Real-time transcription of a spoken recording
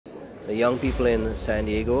the young people in San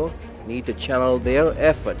Diego need to channel their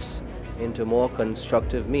efforts into more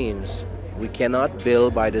constructive means. We cannot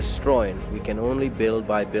build by destroying, we can only build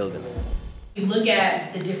by building. If you look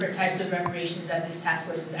at the different types of reparations that this task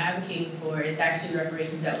force is advocating for, it's actually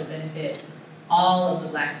reparations that will benefit all of the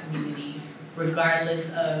Black community,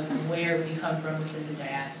 regardless of where we come from within the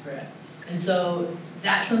diaspora. And so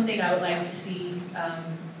that's something I would like to see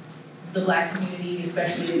the Black community,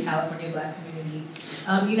 especially the California Black community,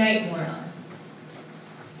 unite more on.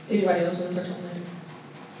 Anybody else want to touch on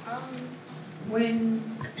that?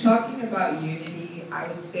 When talking about unity, I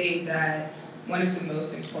would say that one of the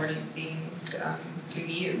most important things, to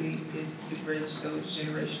me at least, is to bridge those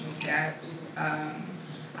generational gaps.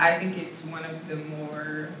 I think it's one of the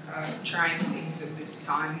more trying things of this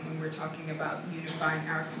time when we're talking about unifying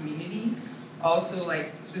our community. Also,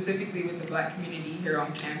 like specifically with the Black community here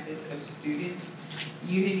on campus of students,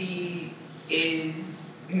 unity is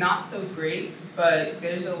not so great, but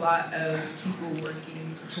there's a lot of people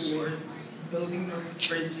working towards building those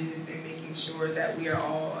bridges and making sure that we are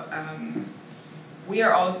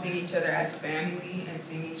all seeing each other as family and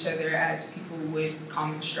seeing each other as people with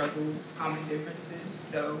common struggles, common differences.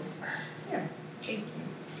 So, yeah, thank you.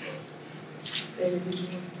 David, did you?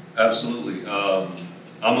 Absolutely.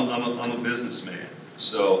 I'm a businessman,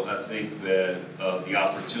 so I think that the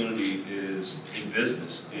opportunity is in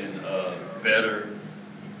business, in better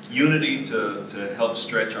unity to help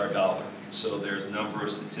stretch our dollar. So there's a number of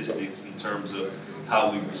statistics in terms of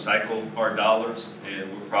how we recycle our dollars,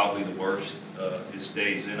 and we're probably the worst. It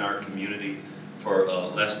stays in our community for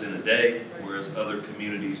less than a day, whereas other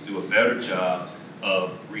communities do a better job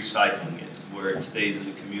of recycling it, where it stays in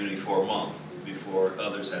the community for a month before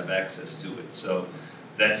others have access to it. So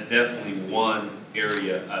that's definitely one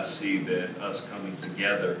area I see that us coming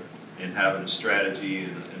together and having a strategy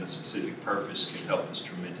and a specific purpose can help us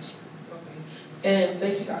tremendously. And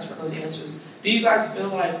thank you guys for those answers. Do you guys feel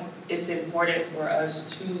like it's important for us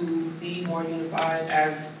to be more unified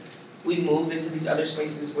as we move into these other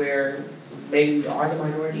spaces where maybe we are the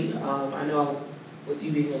minority? I know with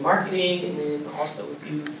you being in marketing and then also with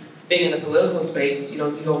you being in the political space, you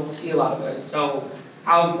don't see a lot of us. So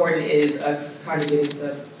how important is us kind of getting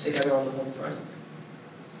stuff together on the home front?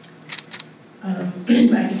 I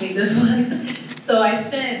can take this one. So I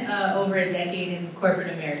spent over a decade in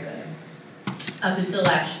corporate America up until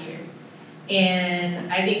last year.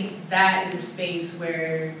 And I think that is a space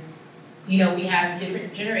where, we have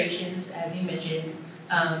different generations, as you mentioned,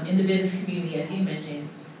 in the business community, as you mentioned.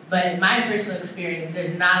 But in my personal experience,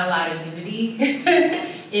 there's not a lot of unity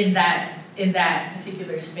in that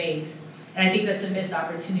particular space. And I think that's a missed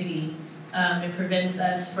opportunity. It prevents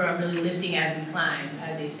us from really lifting as we climb,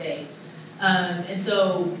 as they say. And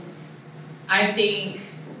so I think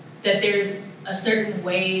that there's a certain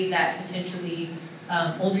way that potentially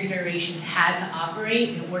older generations had to operate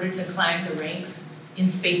in order to climb the ranks in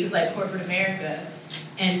spaces like corporate America.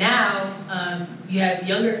 And now you have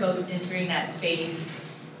younger folks entering that space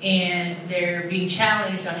and they're being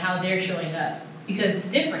challenged on how they're showing up because it's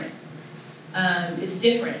different. It's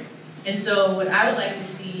different. And so what I would like to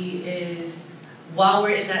see is while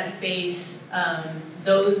we're in that space,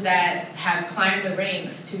 those that have climbed the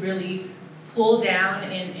ranks to really pull down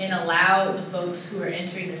and allow the folks who are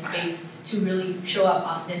entering the space to really show up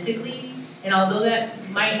authentically. And although that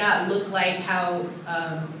might not look like how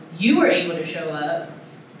you were able to show up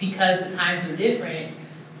because the times were different,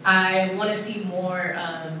 I want to see more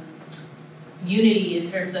unity in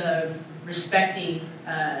terms of respecting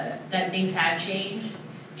that things have changed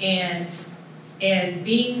and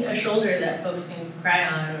being a shoulder that folks can cry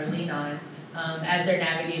on or lean on as they're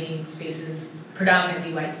navigating spaces,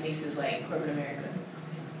 predominantly white spaces like corporate America.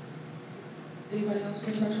 Anybody else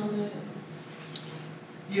want to touch on that?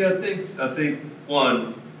 Yeah, I think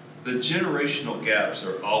one, the generational gaps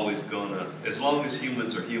are always gonna, as long as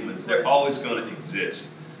humans are humans, they're always gonna exist.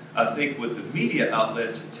 I think with the media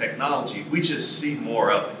outlets and technology, we just see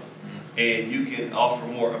more of it. And you can offer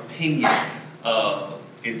more opinion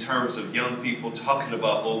in terms of young people talking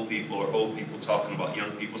about old people or old people talking about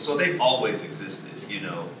young people. So they've always existed,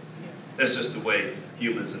 That's just the way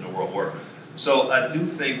humans in the world work. So I do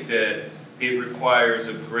think that it requires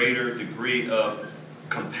a greater degree of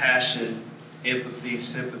compassion, empathy,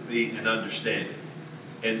 sympathy, and understanding.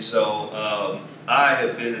 And so I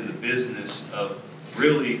have been in the business of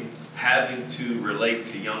really having to relate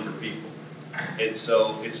to younger people. And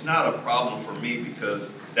so it's not a problem for me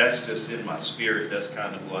because that's just in my spirit, that's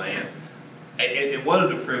kind of who I am. And one of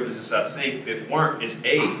the privileges I think that weren't is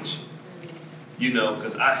age.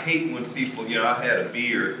 Because I hate when people, I had a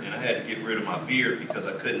beard and I had to get rid of my beard because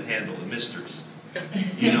I couldn't handle the misters.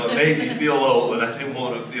 You know, it made me feel old, and I didn't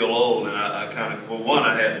want to feel old. And I kind of, well, one,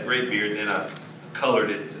 I had a gray beard, then I colored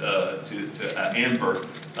it to amber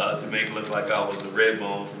to make it look like I was a red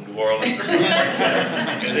bone from New Orleans or something like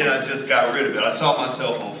that. And then I just got rid of it. I saw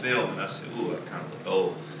myself on film, and I said, ooh, I kind of look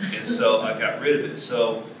old. And so I got rid of it.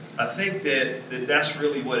 So I think that's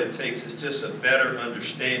really what it takes. It's just a better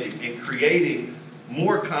understanding and creating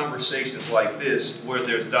more conversations like this where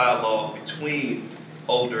there's dialogue between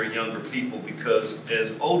older and younger people, because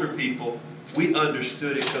as older people, we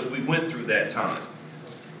understood it because we went through that time.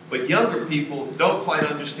 But younger people don't quite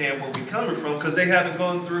understand where we're coming from because they haven't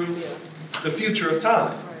gone through the future of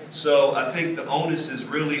time. So I think the onus is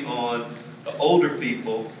really on the older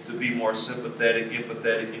people to be more sympathetic,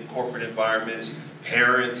 empathetic in corporate environments.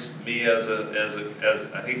 Parents, me as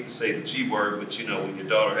I hate to say the G word, but you know, when your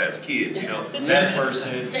daughter has kids, you know, that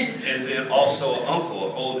person, and then also an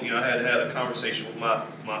uncle, you know, I had a conversation with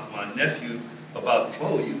my nephew about,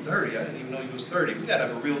 whoa, you 30, I didn't even know you was 30. We gotta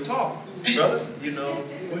have a real talk, brother. You know,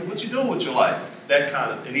 what you doing with your life? That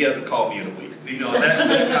kind of, and he hasn't called me in a week. You know,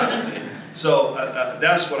 that kind of thing. So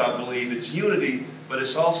that's what I believe. It's unity, but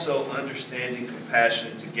it's also understanding,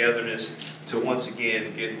 compassion, togetherness to once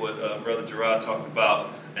again get what Brother Gerard talked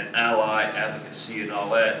about, an ally, advocacy, and all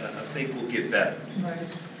that. And I think we'll get better.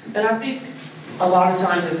 Right. And I think a lot of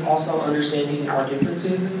times it's also understanding our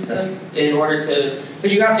differences and stuff in order to,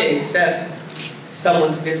 because you have to accept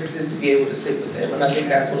someone's differences to be able to sit with them. And I think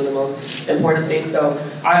that's one of the most important things. So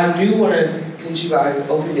I do want to get you guys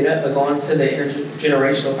open it up and go on to the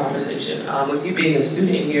intergenerational conversation. With you being a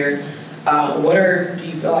student here, do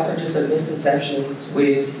you feel like are just some misconceptions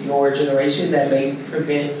with your generation that may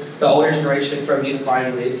prevent the older generation from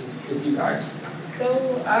unifying with you guys?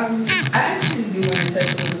 So I actually do want to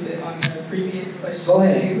touch a little bit on the previous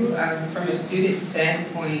question too. From a student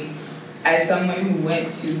standpoint, as someone who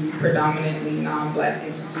went to predominantly non-Black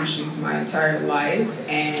institutions my entire life,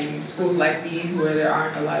 and schools like these where there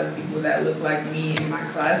aren't a lot of people that look like me in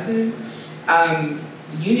my classes,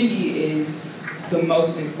 unity is the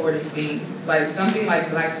most important thing. Like something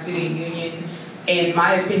like Black Student Union, in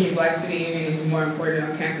my opinion, Black Student Union is more important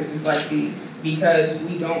on campuses like these because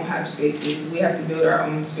we don't have spaces. We have to build our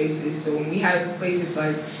own spaces. So when we have places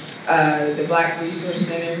like the Black Resource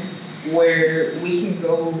Center, where we can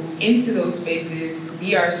go into those spaces,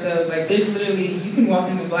 be ourselves. Like there's literally, you can walk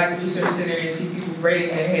in the Black Resource Center and see people braiding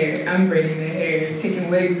their hair, unbraiding their hair, taking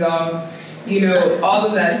wigs off, you know, all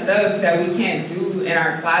of that stuff that we can't do in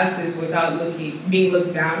our classes without being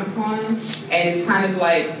looked down upon. And it's kind of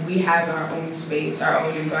like we have our own space, our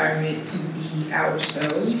own environment to be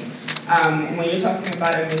ourselves. When you're talking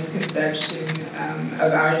about a misconception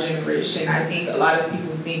of our generation, I think a lot of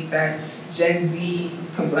people think that Gen Z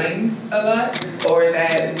complains a lot or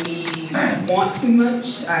that we want too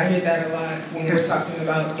much. I hear that a lot when we're talking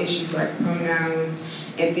about issues like pronouns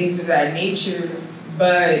and things of that nature.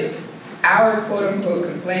 But our quote-unquote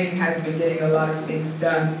complaining has been getting a lot of things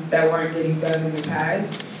done that weren't getting done in the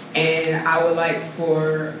past. And I would like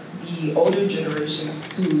for the older generations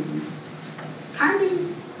to kind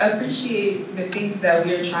of appreciate the things that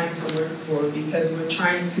we're trying to work for because we're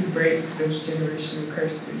trying to break those generational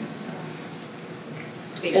curses.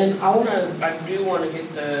 And I do want to get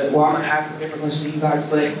I'm going to ask a different question to you guys,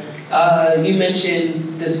 but you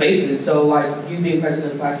mentioned the spaces. So like you being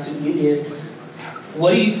president of the Black Student Union,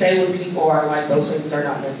 what do you say when people are like, those spaces are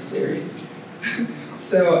not necessary?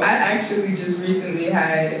 So I actually just recently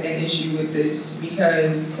had an issue with this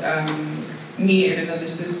because me and another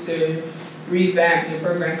sister revamped a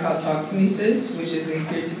program called Talk to Me Sis, which is a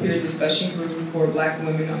peer-to-peer discussion group for Black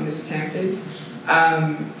women on this campus.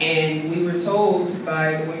 And we were told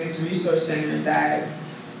by the Women's Resource Center that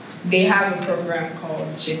they have a program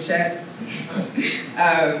called Chit Chat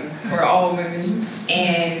for all women.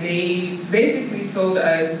 And they basically told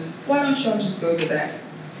us, why don't y'all just go to that?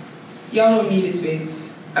 Y'all don't need a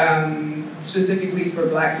space specifically for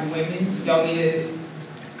Black women. Y'all need to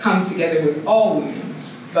come together with all women.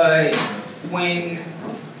 But when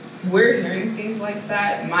we're hearing things like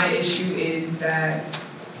that, my issue is that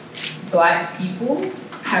Black people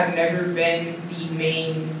have never been the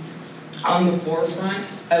main, on the forefront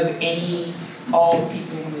of any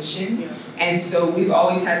all-people mission. And so we've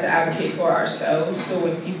always had to advocate for ourselves. So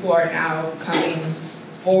when people are now coming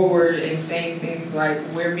forward and saying things like,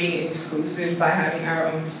 we're being exclusive by having our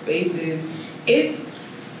own spaces, it's,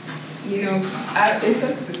 you know, it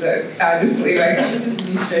sucks to suck, honestly. Like, I would just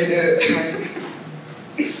be straight up.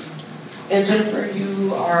 And Jennifer,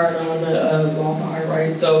 you are on the LawFi,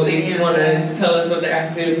 right? So if you want to tell us what the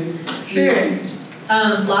acronym is. Sure.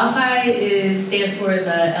 LawFi stands for the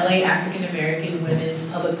LA African American Women's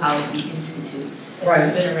Public Policy Institute. Right.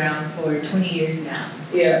 It's been around for 20 years now.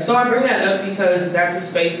 Yeah, so I bring that up because that's a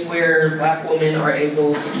space where Black women are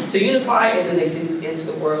able to unify, and then they see into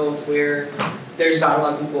the world where there's not a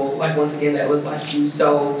lot of people, like, once again, that look like you.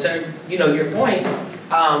 So to, you know, your point,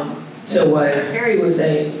 to what Terry was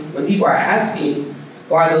saying, when people are asking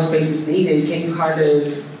why are those spaces needed, can you kind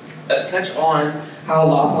of touch on how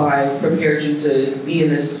LAPI prepared you to be in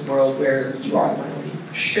this world where you are the minority?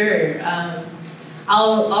 Sure.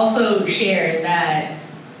 I'll also share that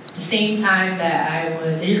the same time that I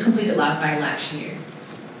just completed LAPI last year.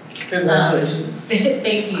 Congratulations.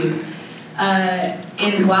 Thank you.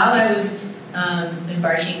 And while I was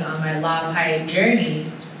embarking on my LAPI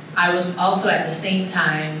journey, I was also at the same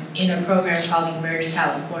time in a program called Emerge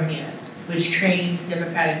California, which trains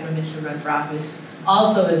Democratic women to run for office.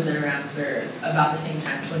 Also has been around for about the same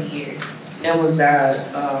time, 20 years. And was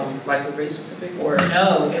that like a race specific or?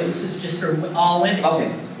 No, it was just for all women.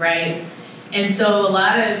 Okay. Right? And so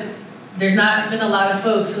there's not been a lot of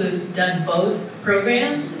folks who have done both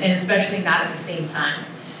programs, and especially not at the same time.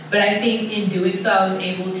 But I think in doing so, I was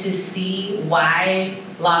able to see why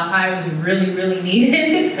LAPI was really, really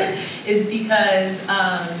needed, is because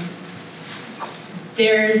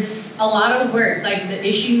there's a lot of work, like the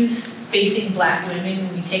issues facing Black women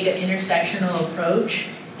when we take an intersectional approach,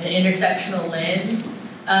 an intersectional lens.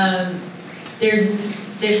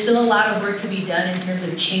 There's still a lot of work to be done in terms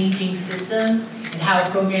of changing systems and how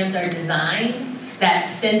programs are designed that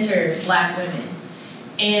center Black women.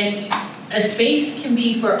 And a space can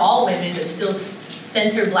be for all women, but still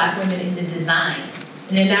center Black women in the design.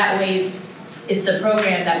 And in that way, it's a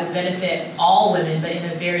program that would benefit all women, but in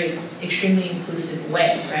a very extremely inclusive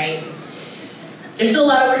way, right? There's still a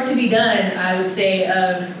lot of work to be done, I would say,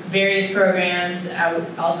 of various programs. I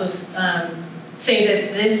would also say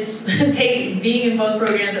that being in both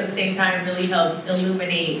programs at the same time really helped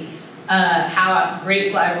illuminate how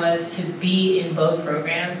grateful I was to be in both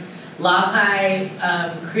programs.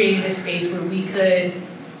 LAPI created a space where we could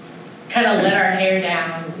kind of let our hair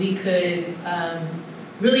down. We could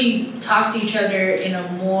really talk to each other in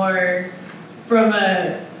a more, from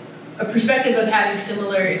a perspective of having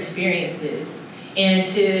similar experiences, and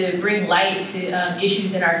to bring light to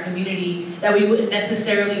issues in our community that we wouldn't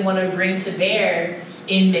necessarily want to bring to bear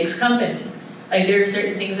in mixed company. Like, there are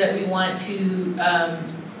certain things that we want to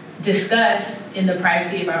discuss in the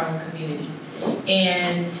privacy of our own community.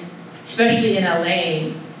 And especially in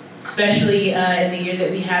LA, especially in the year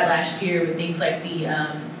that we had last year with things like the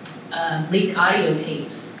leaked audio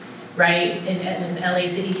tapes, right, at the LA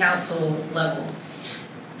City Council level.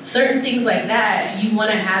 Certain things like that, you want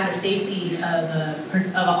to have the safety of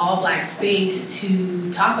an all-Black space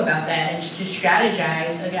to talk about that and to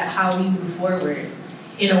strategize about how we move forward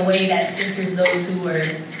in a way that centers those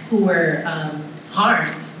who were harmed,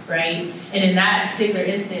 right? And in that particular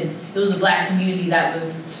instance, it was the Black community that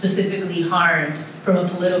was specifically harmed from a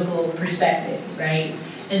political perspective, right?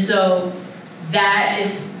 And so that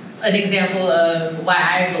is an example of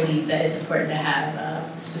why I believe that it's important to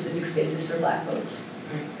have specific spaces for Black folks.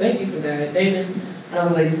 Thank you for that. David, I know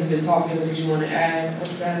the ladies have been talking, but did you want to add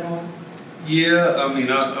to that at all? Yeah, I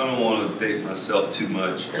mean, I don't want to date myself too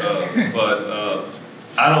much, but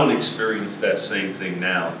I don't experience that same thing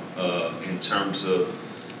now in terms of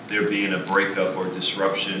there being a breakup or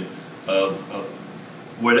disruption of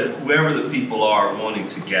wherever the people are wanting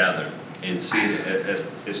to gather and see it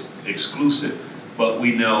as exclusive. But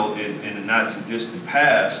we know in the not too distant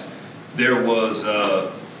past, there was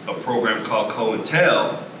a program called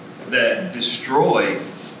COINTEL that destroyed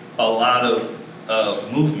a lot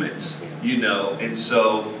of movements, you know, and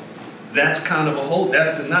so that's kind of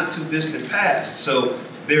that's a not too distant past. So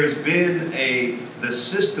there's been the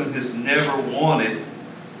system has never wanted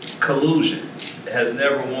collusion, has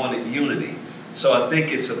never wanted unity. So I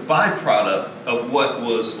think it's a byproduct of what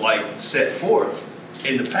was like set forth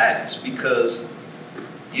in the past, because,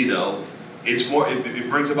 you know, it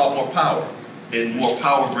brings about more power, and more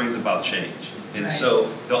power brings about change. And right. So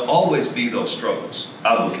there'll always be those struggles,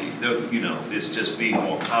 I believe. You know, it's just being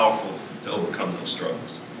more powerful to overcome those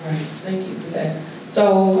struggles. Right, thank you for that.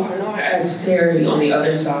 So I know I asked Terry on the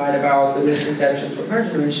other side about the misconceptions from her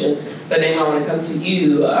generation, but then I want to come to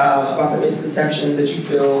you about the misconceptions that you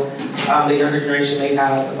feel the younger generation may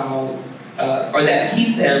have about, or that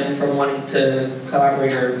keep them from wanting to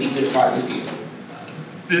collaborate or be unified with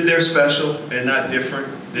you. They're special and not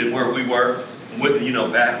different than where we were, you know,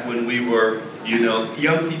 back when we were, you know,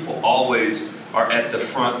 young people always are at the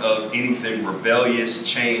front of anything rebellious,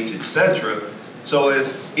 change, etc. So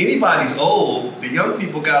if anybody's old, the young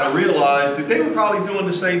people got to realize that they were probably doing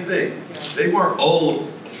the same thing. They weren't old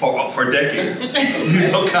for decades,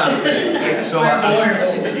 kind of thing. So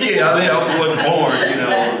I wasn't born,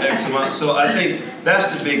 X amount. So I think that's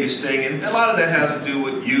the biggest thing, and a lot of that has to do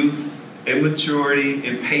with youth, immaturity,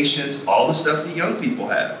 impatience, all the stuff that young people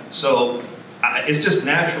have. So it's just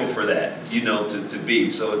natural for that, to be.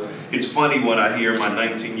 So it's funny when I hear my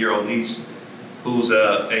 19-year-old niece, who's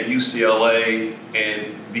at UCLA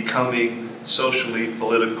and becoming socially,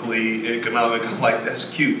 politically, economic. I'm like, that's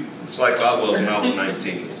cute. It's like I was when I was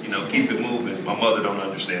 19. Keep it moving. My mother don't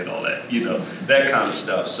understand all that. That kind of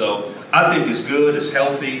stuff. So I think it's good. It's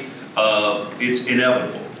healthy. It's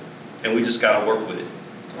inevitable, and we just got to work with it.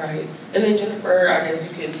 Right. And then Jennifer, I guess you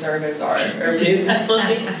can serve as our urban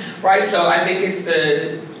right? So I think it's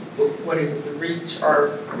the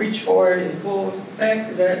reach forward and pull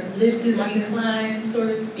back, is that? Lift as we climb, sort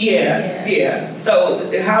of? Yeah.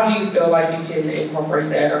 So how do you feel like you can incorporate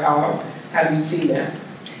that, or how have you seen that?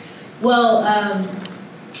 Well,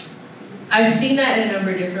 I've seen that in a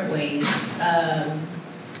number of different ways.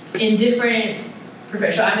 In different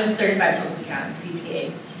professions. I'm a certified public accountant,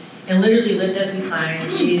 CPA. And literally, Lift as we climb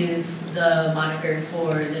is the moniker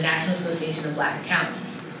for the National Association of Black Accountants.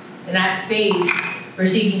 In that space, we're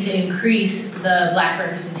seeking to increase the Black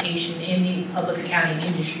representation in the public accounting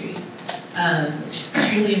industry.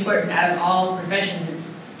 Extremely important. Out of all professions, it's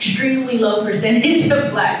extremely low percentage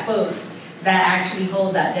of Black folks that actually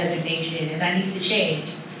hold that designation, and that needs to change.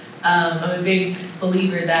 I'm a big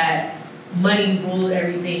believer that money rules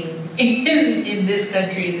everything in this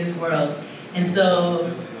country, in this world. And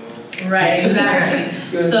so, right,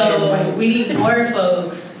 exactly. So we need more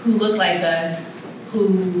folks who look like us,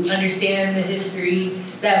 who understand the history,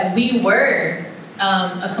 that we were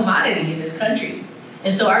a commodity in this country.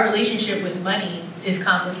 And so our relationship with money is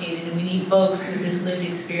complicated, and we need folks with this lived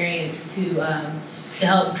experience to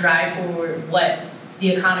help drive forward what the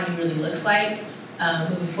economy really looks like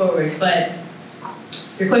moving forward. But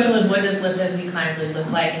your question was, what does Lift as we climb really look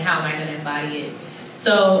like, and how am I going to embody it?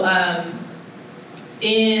 So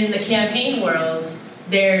in the campaign world,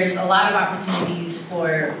 there's a lot of opportunities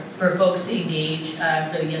for folks to engage,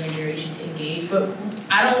 for the younger generation to engage. But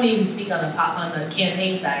I don't even speak on the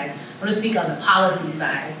campaign side. I want to speak on the policy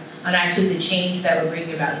side, on actually the change that we're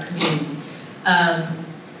bringing about in the community.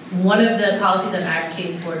 One of the policies I'm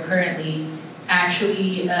advocating for currently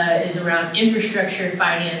actually is around infrastructure,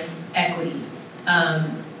 finance, equity.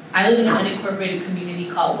 I live in an unincorporated community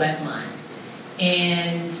called Westmont,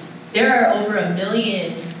 and there are over 1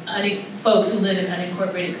 million folks who live in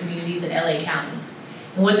unincorporated communities in LA County.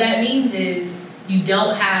 And what that means is you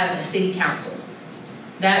don't have a city council.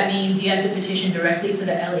 That means you have to petition directly to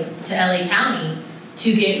LA County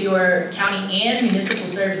to get your county and municipal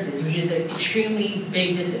services, which is an extremely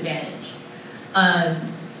big disadvantage.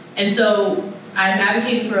 And so I'm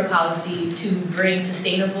advocating for a policy to bring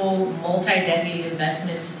sustainable, multi-decade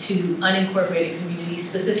investments to unincorporated communities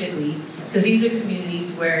specifically, because these are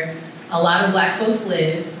communities where a lot of Black folks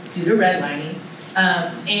live due to redlining.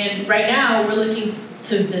 And right now, we're looking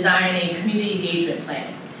to design a community engagement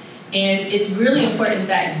plan. And it's really important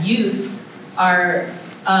that youth are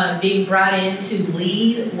being brought in to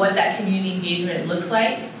lead what that community engagement looks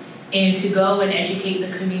like, and to go and educate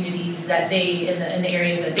the communities that they, in the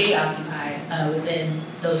areas that they occupy within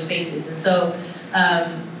those spaces. And so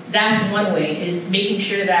that's one way, is making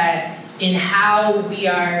sure that in how we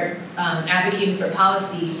are advocating for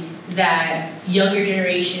policy, that younger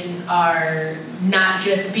generations are not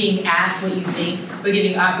just being asked what you think, but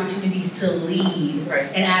giving opportunities to lead, right,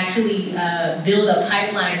 and actually build a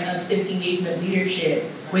pipeline of civic engagement leadership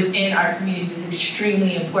within our communities is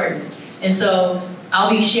extremely important. And so I'll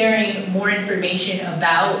be sharing more information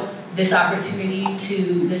about this opportunity,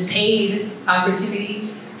 this paid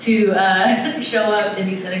opportunity to show up in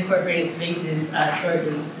these unincorporated spaces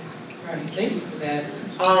shortly. Right, thank you for that.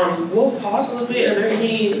 We'll pause a little bit. Are there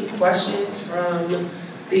any questions from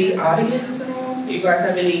the audience at all? Do you guys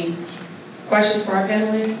have any questions for our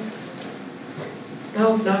panelists?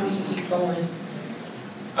 No, if not, we can keep going.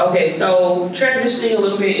 Okay, so transitioning a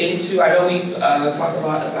little bit into, I know we've talked a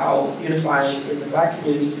lot about unifying in the Black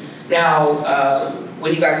community. Now,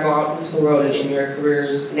 when you guys go out into the world and in your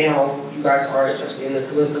careers now, you guys are, especially in the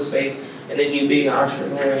political space, and then you being an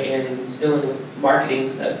entrepreneur and dealing with marketing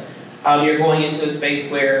stuff, you're going into a space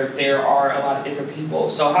where there are a lot of different people.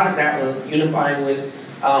 So how does that look, unifying with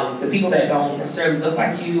the people that don't necessarily look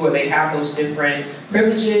like you, or they have those different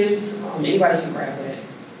privileges? Anybody can grab that.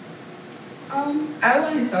 I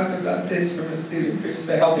want to talk about this from a student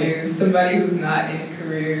perspective, okay, somebody who's not in a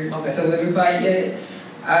career okay, solidified yet.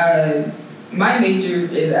 My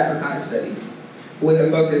major is Africana Studies with a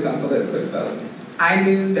focus on political development. I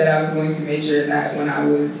knew that I was going to major in that when I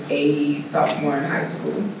was a sophomore in high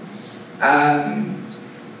school.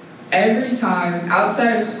 Every time,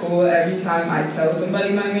 outside of school, every time I tell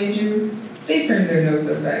somebody my major, they turn their nose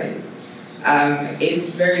up at it.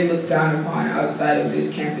 It's very looked down upon outside of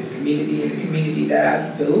this campus community and the community that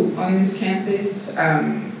I've built on this campus,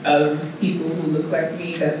 of people who look like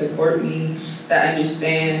me, that support me, that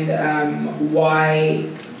understand why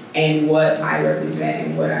and what I represent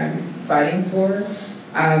and what I'm fighting for.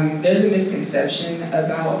 There's a misconception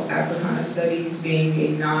about Africana Studies being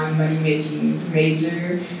a non-money-making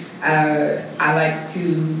major. I like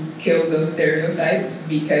to kill those stereotypes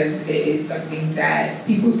because it is something that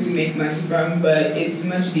people do make money from, but it's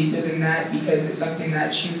much deeper than that because it's something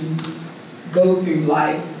that you go through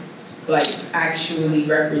life, like actually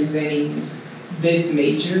representing this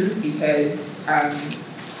major, because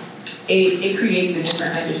it creates a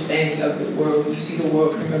different understanding of the world. You see the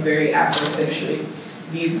world from a very Afrocentric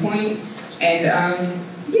viewpoint, and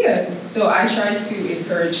yeah, so I try to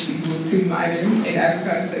encourage people to minor in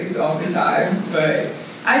Africana Studies all the time, but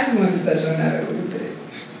I just wanted to touch on that a little bit.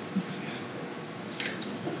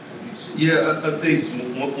 Yeah, I think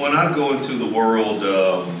when I go into the world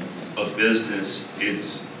of business,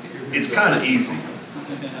 it's kind of easy,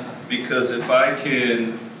 because if I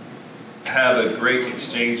can have a great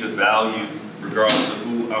exchange of value regardless of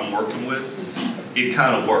who I'm working with, it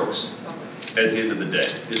kind of works at the end of the day.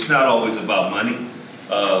 It's not always about money.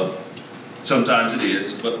 Sometimes it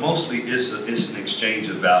is, but mostly it's an exchange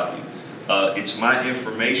of value. It's my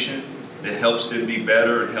information that helps them be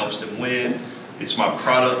better and helps them win. It's my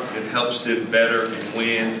product that helps them better and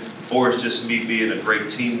win. Or it's just me being a great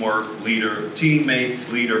teamwork leader, teammate,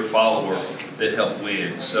 leader, follower that help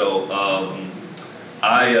win. So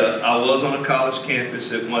I was on a college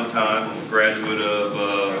campus at one time. I'm a graduate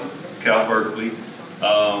of Cal Berkeley.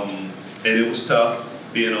 And it was tough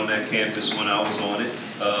being on that campus when I was on it.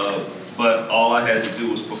 But all I had to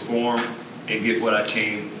do was perform and get what I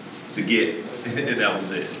came to get, and that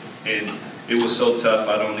was it. And it was so tough,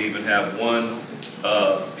 I don't even have one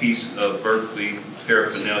piece of Berkeley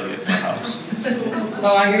paraphernalia in my house.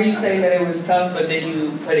 So I hear you say that it was tough, but then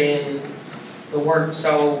you put in the work.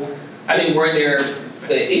 So, I mean, were there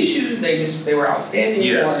the issues? They were outstanding?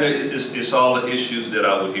 Yes, it's all the issues that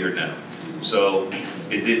I would hear now. So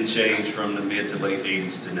it didn't change from the mid to late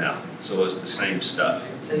 80s to now. So it's the same stuff.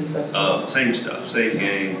 Same stuff. Same stuff, same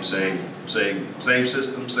game, same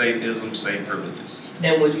system, same isms, same privileges.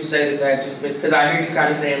 And would you say that just meant, because I hear you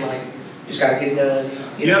kind of saying like, you just gotta get it done.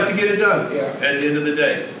 You have to get it done. Yeah. At the end of the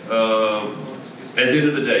day. At the end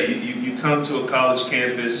of the day, you come to a college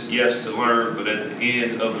campus, yes, to learn, but at the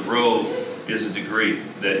end of the road is a degree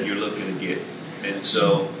that you're looking to get. And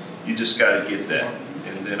so you just gotta get that.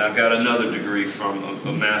 And then I got another degree from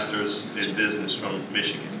a master's in business from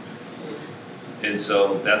Michigan. And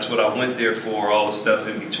so that's what I went there for, all the stuff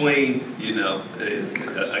in between, you know.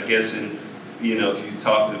 I guess if you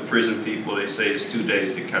talk to prison people, they say it's 2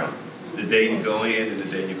 days to count. The day you go in and the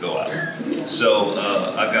day you go out. So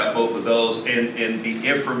I got both of those, and the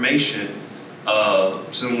information,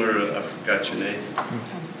 similar to, I forgot your name.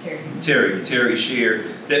 Terry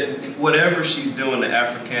shared that whatever she's doing, the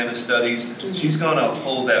Africana Studies, she's gonna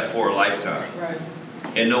hold that for a lifetime. Right.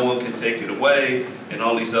 And no one can take it away, and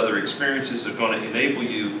all these other experiences are gonna enable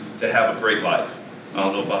you to have a great life. I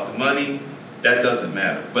don't know about the money, that doesn't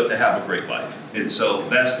matter, but to have a great life. And so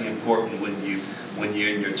that's the important when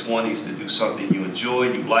you're in your 20s to do something you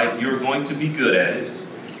enjoy, you like, you're going to be good at it,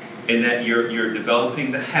 and that you're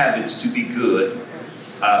developing the habits to be good.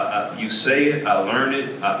 You say it, I learn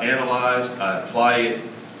it, I analyze, I apply it,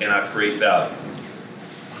 and I create value.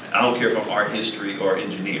 I don't care if I'm art history or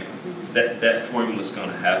engineer. That formula is going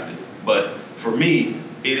to happen. But for me,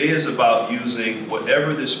 it is about using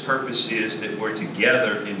whatever this purpose is that we're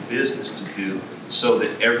together in business to do so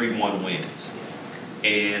that everyone wins.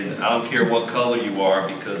 And I don't care what color you are,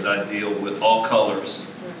 because I deal with all colors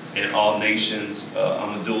and all nations.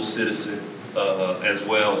 I'm a dual citizen as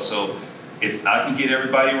well. So if I can get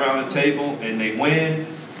everybody around the table and they win,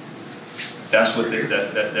 that's what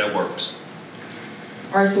that works.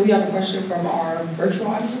 All right, so we have a question from our virtual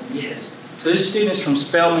audience. Yes. So this student is from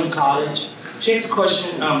Spelman College. She has a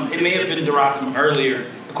question, it may have been derived from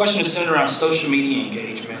earlier. The question is centered around social media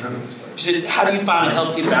engagement. She said, how do you find a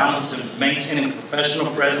healthy balance of maintaining a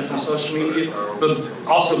professional presence on social media, but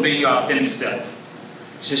also being your authentic self?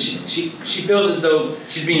 She says she feels as though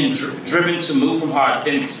she's being driven to move from her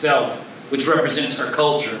authentic self, which represents her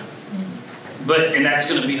culture, and that's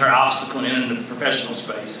going to be her obstacle in the professional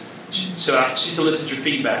space. So she solicits your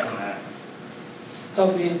feedback on that.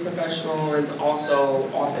 So being professional and also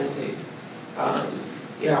authentic.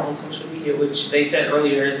 on social media, which they said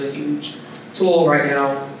earlier is a huge tool right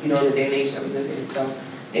now, in the day and age that we live in. So,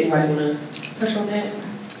 anybody want to touch on that?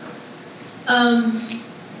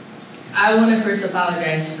 I want to first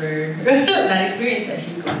apologize for that experience that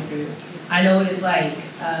she's going through. I know what it's like.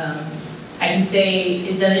 I can say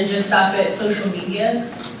it doesn't just stop at social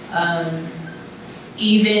media.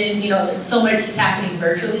 Even, so much is happening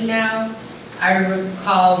virtually now. I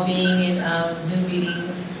recall being in Zoom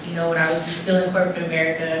meetings, when I was still in corporate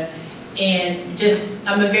America, and I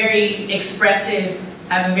have a very expressive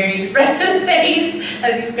face,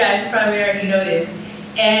 as you guys probably already noticed.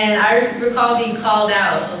 And I recall being called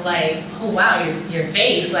out of like, oh wow, your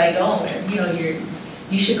face, like, oh,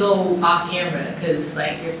 you should go off camera because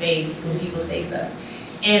like your face when people say stuff.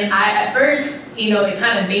 And at first, it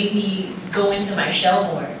kind of made me go into my shell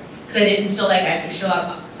more because I didn't feel like I could show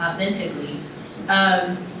up authentically.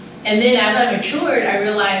 And then as I matured, I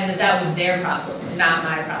realized that was their problem and not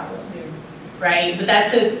my problem, right? But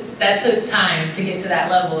that took time to get to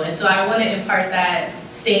that level. And so I want to impart that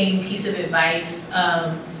same piece of advice.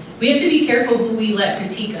 We have to be careful who we let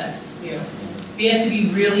critique us. Yeah. We have to be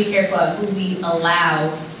really careful of who we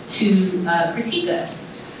allow to critique us.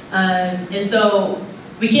 And so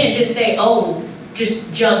we can't just say, oh, just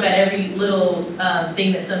jump at every little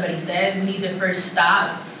thing that somebody says. We need to first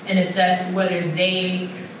stop and assess whether they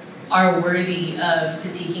are worthy of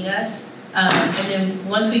critiquing us. And then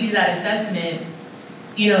once we do that assessment,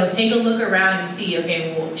 take a look around and see,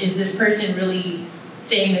 okay, well, is this person really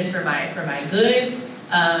saying this for my good?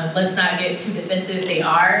 Let's not get too defensive. If they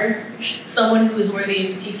are someone who is worthy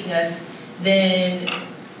of critiquing us, then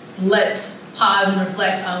let's pause and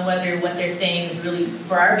reflect on whether what they're saying is really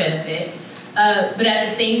for our benefit. But at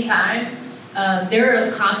the same time, there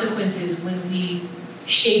are consequences when we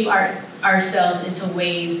shape ourselves into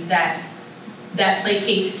ways that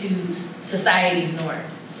placates to society's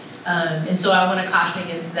norms. And so I want to caution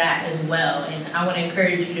against that as well. And I want to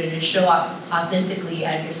encourage you to just show up authentically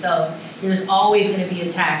as yourself. There's always going to be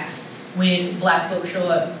attacks when Black folks show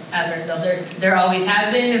up as ourselves. There always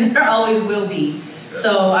have been and there always will be.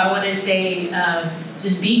 So I want to say,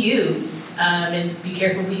 just be you and be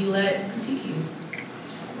careful who you let critique you.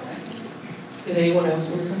 Did anyone else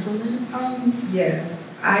want to touch on that? Yeah,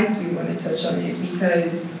 I do want to touch on it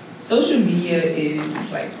because social media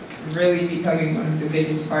is like really becoming one of the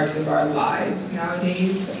biggest parts of our lives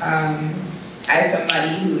nowadays. As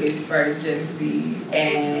somebody who is part of Gen Z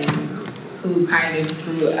and who kind of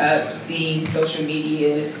grew up seeing social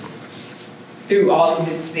media through all of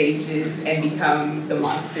its stages and become the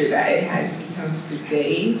monster that it has become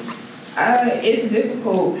today, it's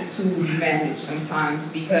difficult to manage sometimes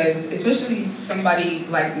because, especially somebody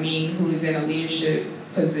like me who is in a leadership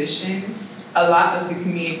position, a lot of the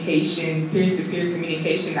communication, peer-to-peer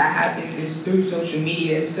communication that happens is through social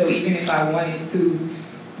media. So even if I wanted to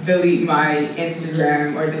delete my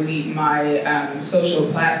Instagram or delete my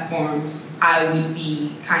social platforms, I would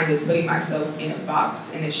be kind of putting myself in a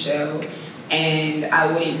box, in a shell, and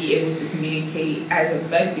I wouldn't be able to communicate as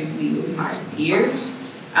effectively with my peers,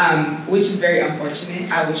 which is very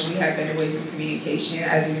unfortunate. I wish we had better ways of communication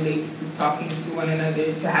as it relates to talking to one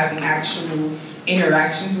another, to having actual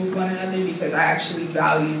interactions with one another, because I actually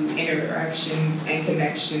value interactions and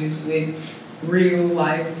connections with real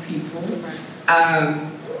life people.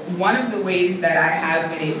 One of the ways that I have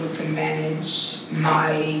been able to manage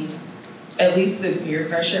at least the peer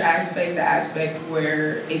pressure aspect, the aspect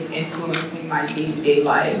where it's influencing my day-to-day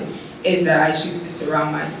life, is that I choose to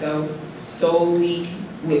surround myself solely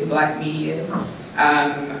with Black media.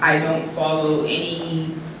 I don't follow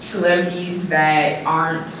any celebrities that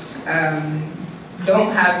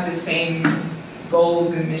don't have the same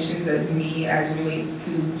goals and missions as me as it relates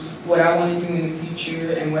to what I want to do in the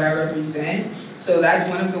future and what I represent. So that's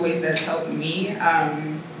one of the ways that's helped me.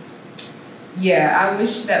 Yeah, I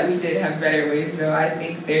wish that we did have better ways though. I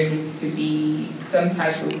think there needs to be some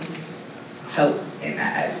type of help in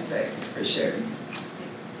that aspect for sure.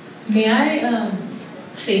 May I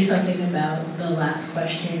say something about the last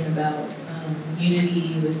question about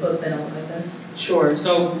unity with folks that don't look like us? Sure.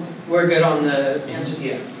 So we're good on the answer,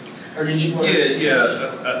 yeah. Or did you want to?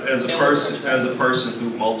 Yeah. As a person who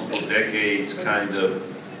multiple decades kind of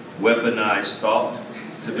weaponized thought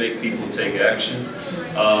to make people take action,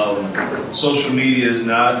 social media is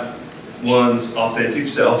not one's authentic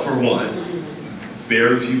self for one.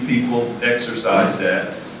 Very few people exercise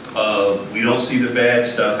that. We don't see the bad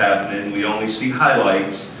stuff happening. We only see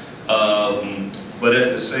highlights. But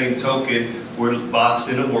at the same token, we're boxed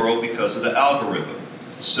in a world because of the algorithm.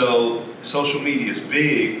 So social media is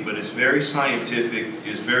big, but it's very scientific,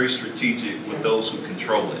 it's very strategic with those who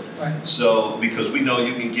control it. Right. So, because we know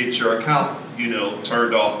you can get your account, you know,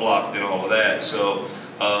 turned off, blocked, and all of that. So,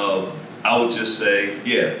 I would just say,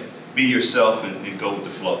 yeah, be yourself and go with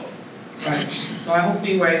the flow. Right. So I hope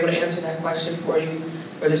we were able to answer that question for you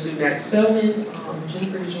for the student at Spelman.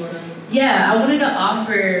 Jennifer, did you want to? Yeah, I wanted to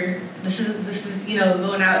offer, this is you know,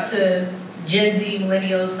 going out to Gen Z,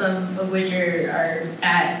 millennials, some of which are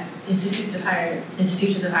at institutions of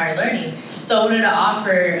higher learning. So I wanted to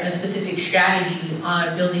offer a specific strategy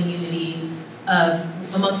on building unity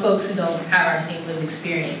among folks who don't have our same lived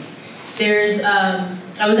experience. There's,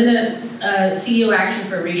 I was in a CEO Action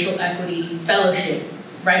for Racial Equity Fellowship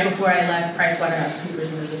right before I left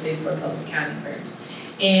PricewaterhouseCoopers, one of the big four public accounting firms.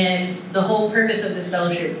 And the whole purpose of this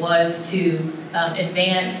fellowship was to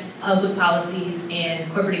advance public policies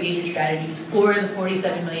and corporate engagement strategies for the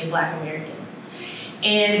 47 million Black Americans.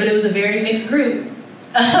 But it was a very mixed group.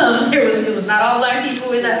 It was not all Black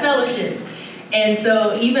people in that fellowship. And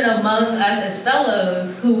so even among us as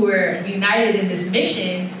fellows who were united in this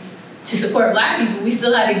mission to support Black people, we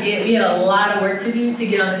still had we had a lot of work to do to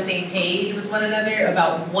get on the same page with one another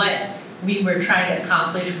about what we were trying to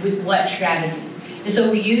accomplish with what strategies. And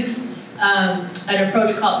so we used an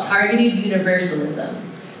approach called targeted universalism.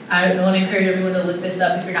 I want to encourage everyone to look this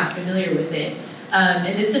up if you're not familiar with it. And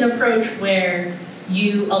it's an approach where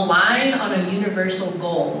you align on a universal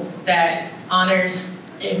goal that honors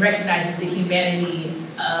and recognizes the humanity.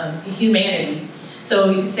 So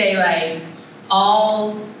you could say like,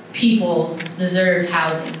 all people deserve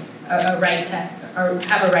housing, have a right to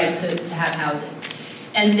have housing.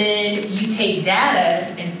 And then you take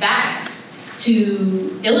data and facts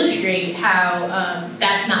to illustrate how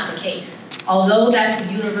that's not the case. Although that's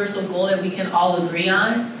the universal goal that we can all agree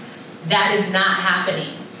on, that is not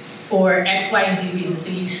happening for X, Y, and Z reasons. So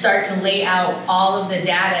you start to lay out all of the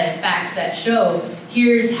data and facts that show,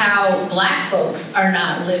 here's how Black folks are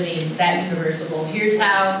not living that universal goal. Here's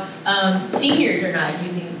how seniors are not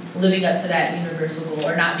living up to that universal goal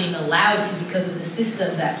or not being allowed to because of the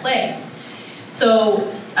systems at play.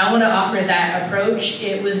 So I want to offer that approach.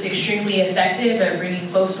 It was extremely effective at bringing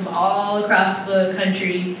folks from all across the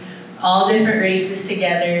country, all different races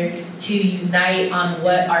together to unite on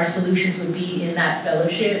what our solutions would be in that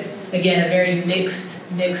fellowship. Again, a very mixed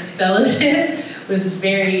fellowship with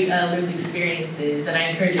very lived experiences. And I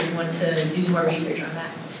encourage everyone to do more research on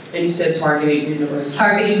that. And you said targeted universalism.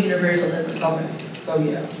 Targeted universalism. Okay. So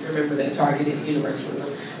yeah, remember that, targeted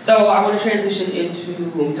universalism. So I want to transition into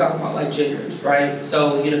when we talk about like genders, right?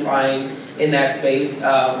 So unifying in that space.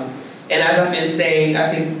 And as I've been saying,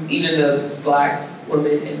 I think even the Black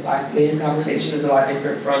women and Black men conversation is a lot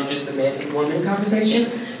different from just the man and woman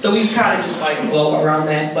conversation. So we kind of just like flow around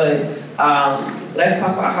that, but let's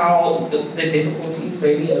talk about how the difficulties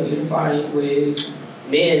maybe of unifying with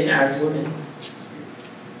men as women.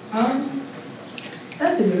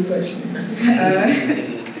 That's a good question.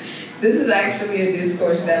 This is actually a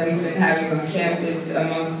discourse that we've been having on campus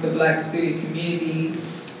amongst the Black student community.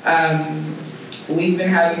 We've been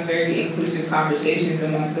having very inclusive conversations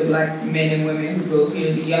amongst the Black men and women who go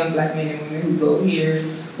here, the young Black men and women who go here,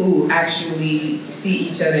 who actually see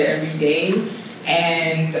each other every day.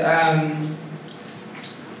 And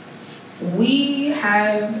we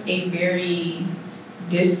have a very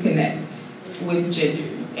disconnect with gender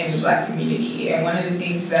in the Black community. And one of the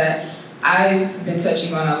things that I've been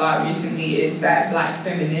touching on a lot recently is that Black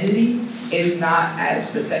femininity is not as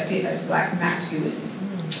protected as Black masculinity.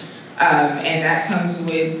 And that comes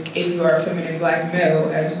with, if you are a feminine Black male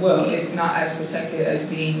as well, it's not as protected as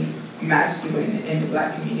being masculine in the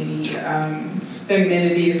Black community.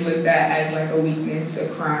 Femininity is looked at as like a weakness, a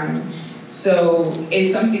crime. So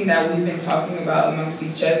it's something that we've been talking about amongst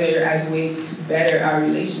each other as ways to better our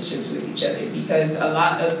relationships with each other, because a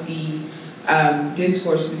lot of the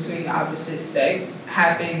discourse between the opposite sex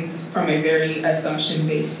happens from a very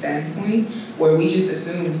assumption-based standpoint, where we just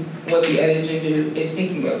assume what the other gender is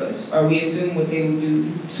thinking of us, or we assume what they will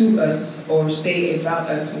do to us or say about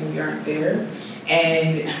us when we aren't there.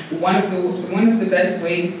 And one of the best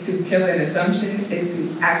ways to kill an assumption is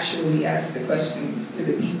to actually ask the questions to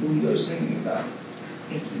the people you're assuming about.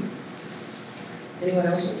 Thank you. Anyone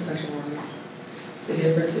else want to touch on the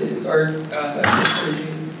differences or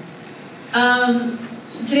differences?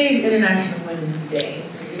 So today is International Women's Day.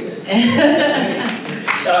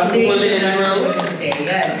 Women in the room. Women's Day,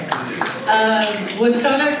 yes. What's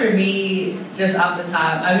coming up for me, just off the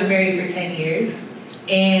top, I've been married for 10 years.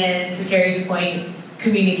 And to Terry's point,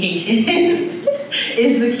 communication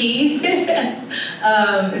is the key.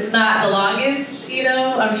 It's not the longest, you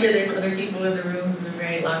know, I'm sure there's other people in the room who are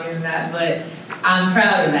very longer than that, but I'm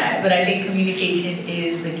proud of that. But I think communication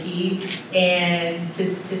is the key. And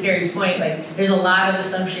to Terry's point, like, there's a lot of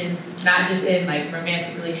assumptions, not just in like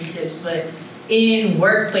romantic relationships, but in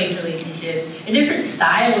workplace relationships and different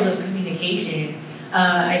styles of communication.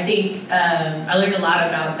 I think I learned a lot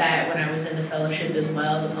about that when I was in the fellowship as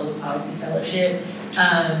well, the public policy fellowship.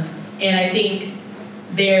 And I think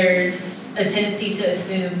there's a tendency to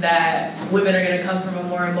assume that women are going to come from a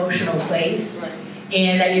more emotional place,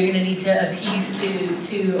 and that you're going to need to appease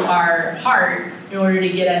to our heart in order to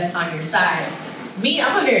get us on your side. Me,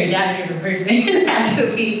 I'm a very data-driven person,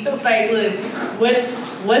 actually. Like, look,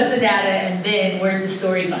 what's the data, and then where's the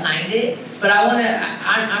story behind it? But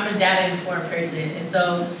I'm a data-informed person, and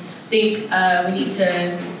so I think we need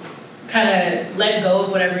to kind of let go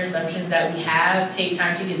of whatever assumptions that we have, take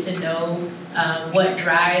time to get to know what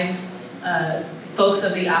drives folks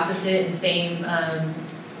of the opposite and same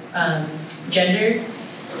gender,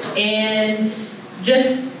 and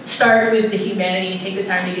just start with the humanity and take the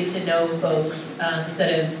time to get to know folks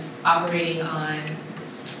instead of operating on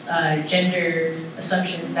gender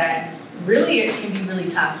assumptions that really can be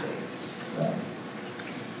really toxic. So.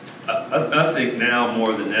 I think now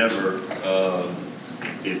more than ever,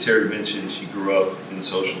 Terry mentioned she grew up in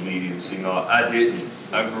social media and seeing all. I didn't.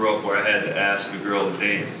 I grew up where I had to ask a girl to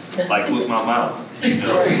dance, like with my mouth, you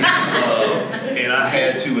know? And I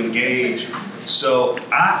had to engage. So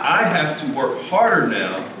I have to work harder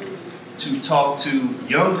now to talk to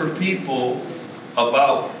younger people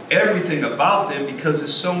about everything about them, because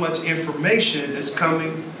there's so much information that's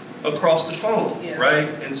coming across the phone, right?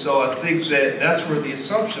 And so I think that that's where the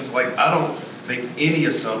assumptions, like, I don't make any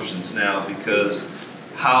assumptions now, because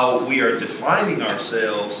how we are defining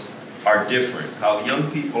ourselves are different. How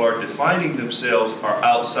young people are defining themselves are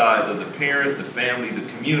outside of the parent, the family, the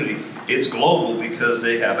community. It's global because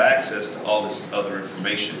they have access to all this other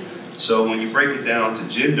information. So when you break it down to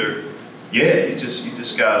gender, yeah, you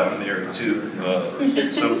just got, I'm married too,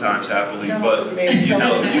 sometimes happily, but you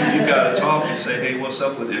know, you gotta talk and say, hey, what's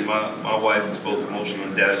up with it? My wife is both emotional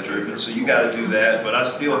and data driven, so you gotta do that, but I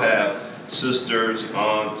still have sisters,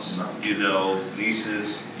 aunts, you know,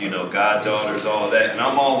 nieces, you know, goddaughters, all of that, and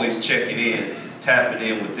I'm always checking in, tapping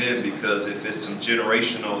in with them, because if it's some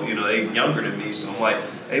generational, you know, they younger than me, so I'm like,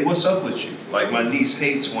 hey, what's up with you? Like, my niece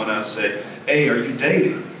hates when I say, hey, are you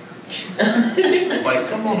dating? Like,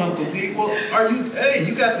 come on, Uncle D. Well, hey,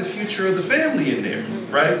 you got the future of the family in there,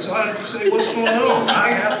 right? So I have to say, what's going on?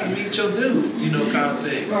 I have to meet your dude, you know, kind of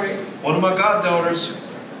thing. Right. One of my goddaughters,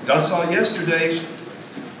 I saw yesterday,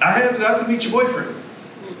 I have to meet your boyfriend.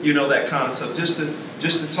 You know, that concept, just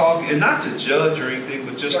to talk, and not to judge or anything,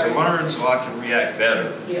 but just to learn so I can react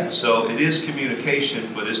better. Yeah. So it is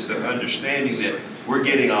communication, but it's the understanding that we're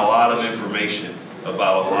getting a lot of information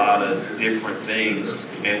about a lot of different things,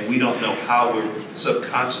 and we don't know how we're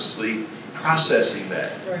subconsciously processing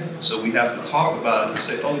that. Right. So we have to talk about it and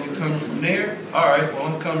say, oh, you coming from there? All right, well,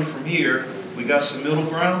 I'm coming from here. We got some middle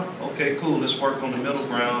ground? Okay, cool, let's work on the middle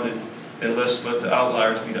ground, and let's let the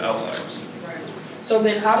outliers be the outliers. Right. So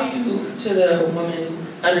then how do you, to the women,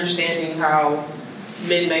 understanding how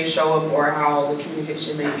men may show up or how the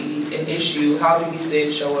communication may be an issue, how do you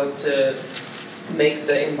then show up to make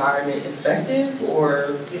the environment effective,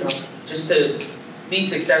 or, you know, just to be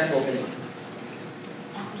successful in it?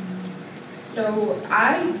 So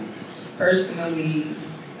I personally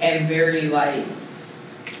am very, like,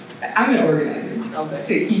 I'm an organizer, okay,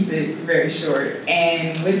 to keep it very short.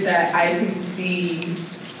 And with that, I can see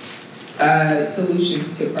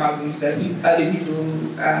solutions to problems that other people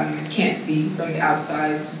can't see from the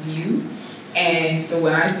outside view. And so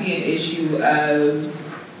when I see an issue of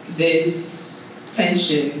this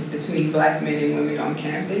tension between Black men and women on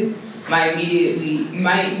campus, my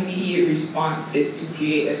immediate response is to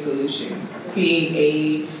create a solution,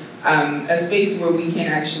 create a space where we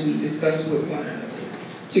can actually discuss with one another,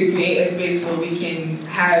 to create a space where we can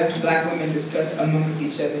have Black women discuss amongst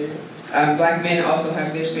each other. Black men also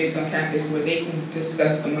have their space on campus where they can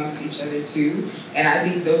discuss amongst each other too. And I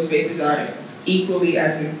think those spaces are equally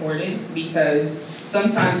as important, because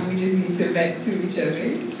sometimes we just need to vent to each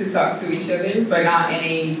other, to talk to each other, but not in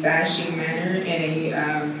a bashing manner, in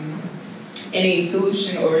a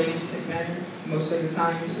solution-oriented manner most of the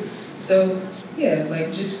times. So yeah,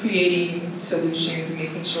 like, just creating solutions,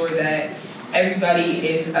 making sure that everybody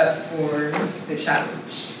is up for the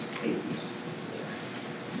challenge. Thank you.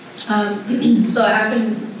 So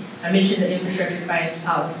I mentioned the infrastructure finance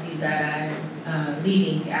policy that I'm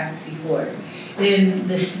leading advocacy for. And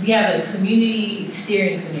we have a community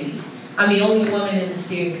steering committee. I'm the only woman in the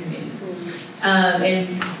steering committee.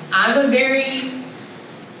 And I'm a very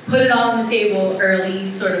put it all on the table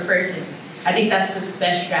early sort of person. I think that's the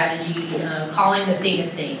best strategy, calling the thing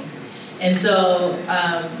a thing. And so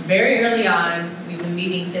very early on, we've been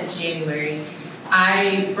meeting since January,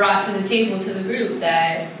 I brought to the table to the group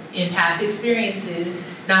that in past experiences,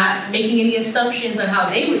 not making any assumptions on how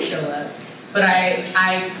they would show up, but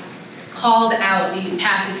I called out the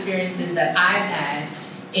past experiences that I've had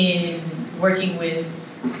in working with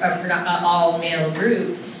an all-male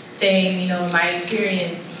group, saying, you know, in my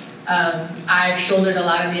experience, I've shouldered a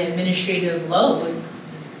lot of the administrative load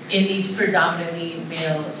in these predominantly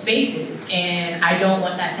male spaces, and I don't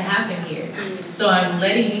want that to happen here. So I'm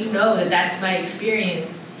letting you know that that's my experience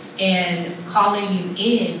and calling you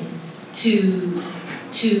in to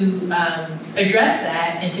address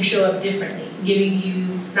that and to show up differently, giving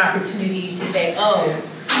you an opportunity to say, oh,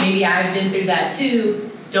 maybe I've been through that too,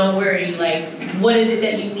 don't worry, like, what is it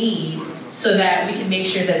that you need so that we can make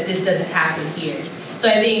sure that this doesn't happen here? So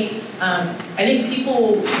I think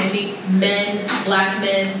men, Black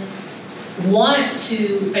men, want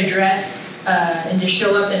to address and to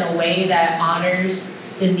show up in a way that honors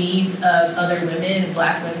the needs of other women,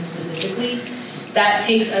 Black women specifically. That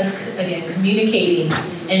takes us, again, communicating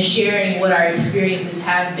and sharing what our experiences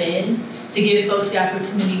have been to give folks the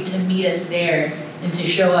opportunity to meet us there and to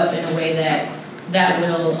show up in a way that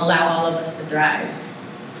will allow all of us to thrive.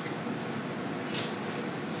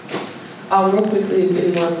 Real quickly, if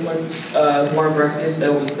anyone wants more breakfast,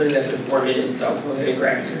 that will be put in for 4 minutes, so I'll go ahead and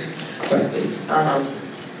grab your breakfast.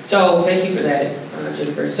 So thank you for that,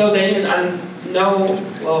 Jennifer. So then, I know,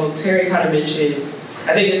 well, Terry kind of mentioned,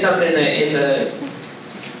 I think it's something that in the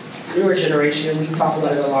newer generation, we talk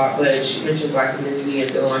about it a lot, but she mentioned Black community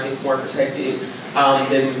and feeling like it's more protected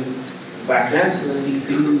than Black masculinity.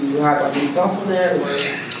 Do you have any thoughts on that? Or?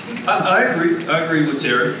 I agree with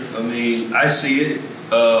Terry. I mean, I see it.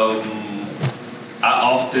 I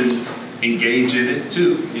often engage in it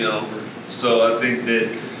too, you know. So I think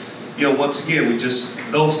that, you know, once again,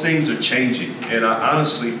 those things are changing. And I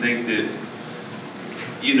honestly think that,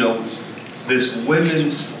 you know, this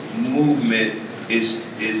women's movement is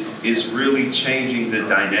really changing the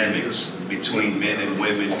dynamics between men and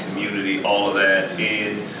women, community, all of that.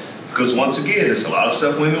 And because once again, there's a lot of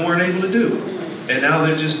stuff women weren't able to do. And now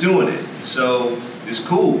they're just doing it. So it's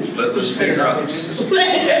cool. Let's figure out.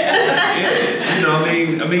 Yeah, you know,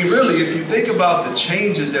 I mean, really, if you think about the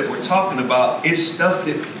changes that we're talking about, it's stuff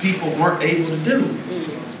that people weren't able to do.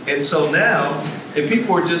 And so now, and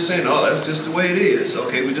people are just saying, oh, that's just the way it is.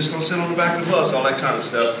 Okay, we're just gonna sit on the back of the bus, all that kind of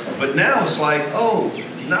stuff. But now it's like, oh,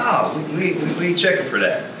 nah, we ain't checking for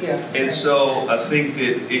that. Yeah. And so I think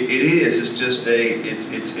that it's just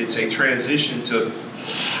it's a transition to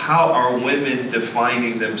how are women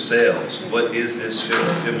defining themselves? What is this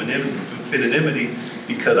femininity?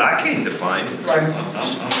 Because I can't define it. Right.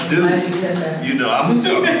 I'm a dude. You know, I'm a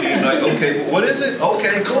dude. I mean, like, okay, but what is it?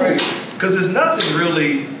 Okay, cool. Because there's nothing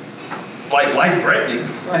really like life-threatening.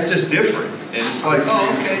 It's just different. And it's like, oh,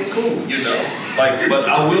 okay, cool. You know, like, but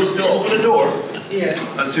I will still open the door. Yeah.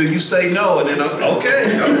 Until you say no, and then I'm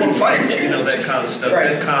okay, I want to fight. You know, that kind of stuff.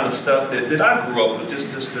 Right. That kind of stuff that I grew up with,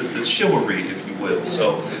 just the chivalry, if you will.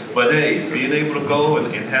 So, but hey, being able to go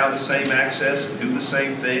and have the same access and do the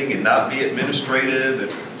same thing and not be administrative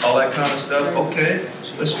and all that kind of stuff, okay,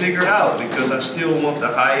 let's figure it out, because I still want the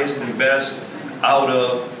highest and best out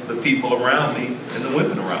of the people around me and the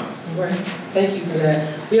women around me. Right. Thank you for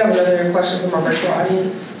that. We have another question from our virtual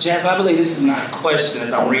audience. Jazz, I believe this is not a question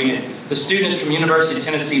as I'm reading it. The students from University of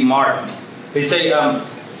Tennessee Martin, they say,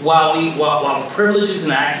 while privileges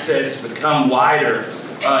and access become wider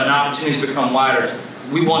and opportunities become wider,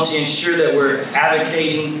 we want to ensure that we're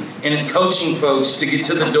advocating and coaching folks to get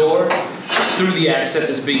to the door through the access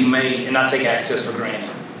that's being made and not take access for granted.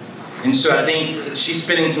 And so I think she's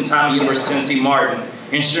spending some time at University of Tennessee Martin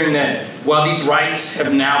ensuring that while these rights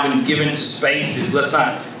have now been given to spaces, let's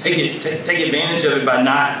not take advantage of it by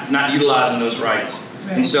not utilizing those rights.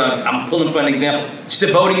 Right. And so I'm pulling for an example. She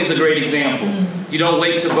said voting is a great example. You don't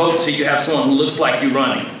wait to vote till you have someone who looks like you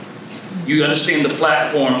running. You understand the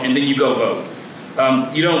platform and then you go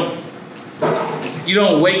vote. You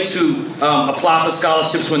don't wait to apply for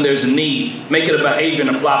scholarships when there's a need. Make it a behavior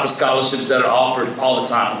and apply for scholarships that are offered all the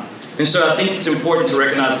time. And so I think it's important to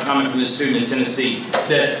recognize a comment from this student in Tennessee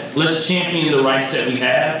that let's champion the rights that we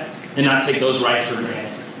have and not take those rights for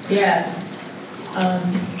granted. Yeah.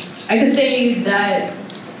 I could say that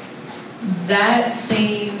that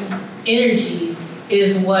same energy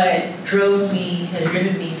is what has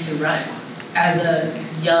driven me to run as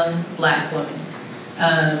a young Black woman.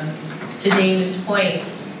 To David's point,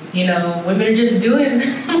 you know, women are just doing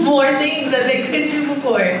more things that they couldn't do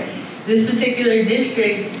before. This particular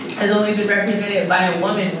district has only been represented by a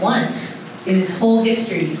woman once in its whole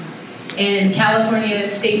history. In California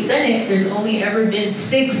State Senate, there's only ever been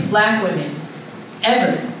 6 black women,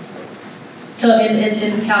 ever. So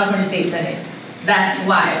in the California State Senate, that's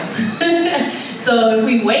wild. So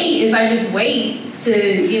if I just wait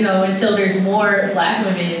to, you know, until there's more black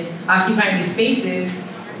women occupying these spaces,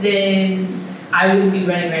 then I wouldn't be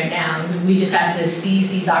running right now. We just have to seize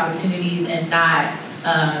these opportunities and not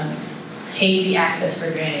take the access for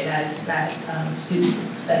granted, as that students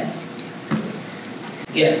said.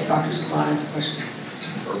 Yes, Dr. Salon has a question.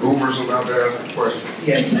 Rumors allowed to ask a question?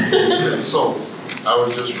 Yes. Okay, so I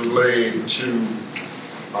was just relaying to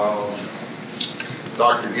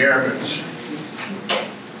Dr. Gamage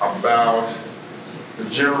about the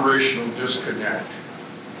generational disconnect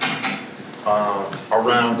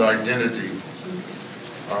around identity.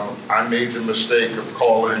 I made the mistake of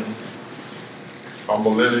calling a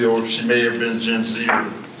millennial, she may have been Gen Z,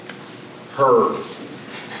 her.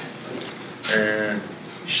 And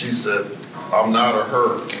she said, I'm not a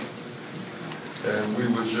her. And we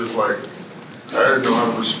was just like, I didn't know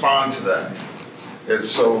how to respond to that. And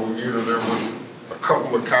so, you know, there was a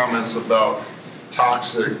couple of comments about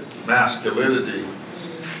toxic masculinity,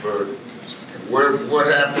 but what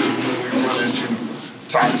happens when we run into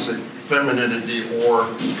toxic femininity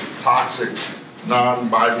or toxic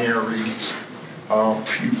non-binary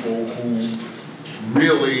people who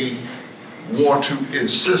really want to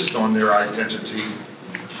insist on their identity,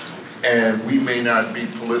 and we may not be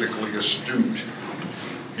politically astute,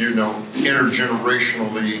 you know,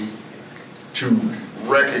 intergenerationally to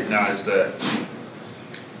recognize that,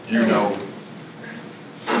 you know,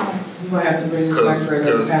 You might have to bring this back for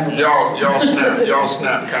another panel. y'all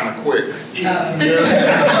snap kind of quick. I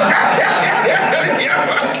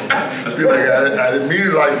feel like I didn't mean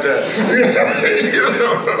it like that. You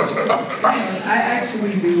know? I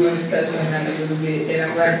actually do want to touch on that a little bit, and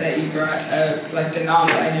I'm glad that you brought up like the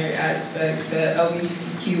non-binary aspect, the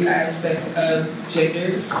LGBTQ aspect of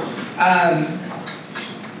gender.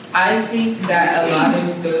 I think that a lot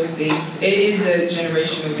of those things, it is a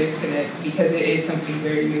generational disconnect because it is something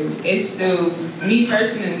very new. It's still, me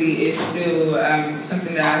personally, it's still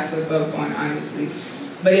something that I slip up on, honestly.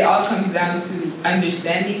 But it all comes down to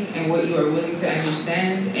understanding and what you are willing to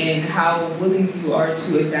understand and how willing you are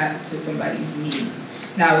to adapt to somebody's needs.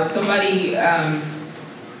 Now, if somebody, if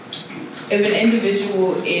an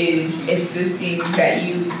individual is insisting that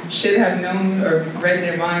you should have known or read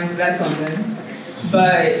their minds, that's on them.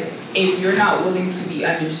 But if you're not willing to be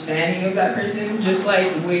understanding of that person, just like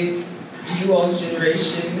with you all's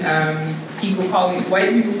generation, white people calling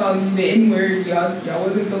you the N-word, y'all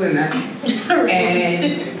wasn't feeling that.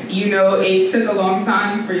 And, you know, it took a long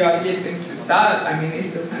time for y'all to get them to stop. I mean, they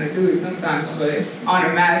still kind of do it sometimes, but on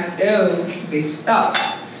a mass scale, they stopped.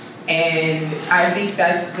 And I think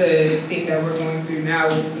that's the thing that we're going through now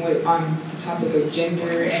on the topic of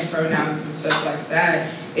gender and pronouns and stuff like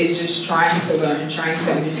that, is just trying to learn, trying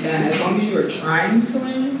to understand. As long as you are trying to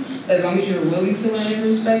learn, as long as you're willing to learn and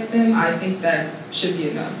respect them, I think that should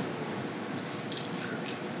be enough.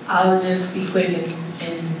 I'll just be quick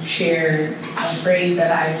and share a phrase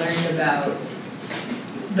that I learned about,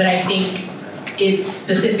 but I think it's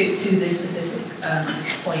specific to this specific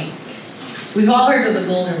point. We've all heard of the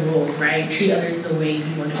golden rule, right? Treat others the way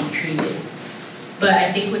you want to be treated. But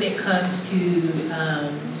I think when it comes to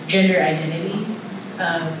gender identity,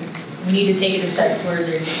 we need to take it a step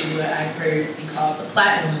further to what I've heard be called the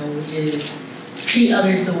platinum rule, which is treat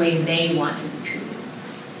others the way they want to be treated.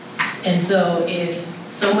 And so if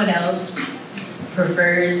someone else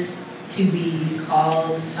prefers to be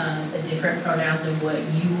called a different pronoun than what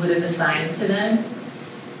you would have assigned to them,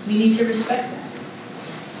 we need to respect that.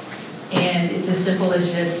 And it's as simple as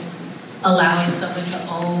just allowing someone to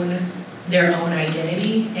own their own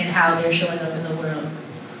identity and how they're showing up in the world.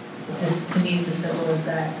 It's just, to me, it's as simple as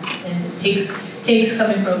that. And it takes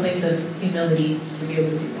coming from a place of humility to be able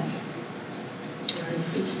to do that.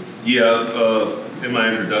 Yeah, in my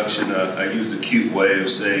introduction, I used a cute way of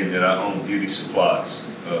saying that I own beauty supplies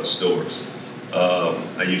stores.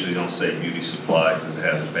 I usually don't say beauty supply because it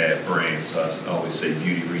has a bad brand, so I always say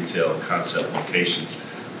beauty retail concept locations.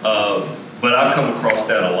 But I come across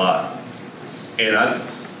that a lot. And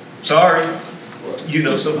sorry, you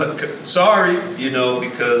know, sorry, you know,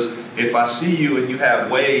 because if I see you and you have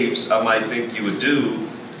waves, I might think you would do,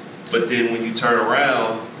 but then when you turn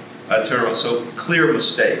around, I turn around, so clear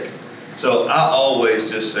mistake. So I always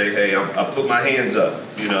just say, hey, I put my hands up.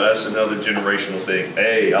 You know, that's another generational thing.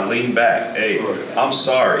 Hey, I lean back. Hey, I'm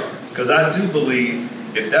sorry. Because I do believe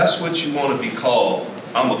if that's what you want to be called,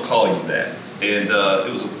 I'm going to call you that. And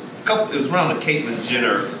it was it was around the Caitlyn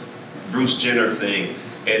Jenner, Bruce Jenner thing,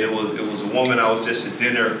 and it was a woman I was just at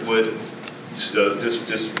dinner with,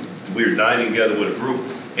 we were dining together with a group,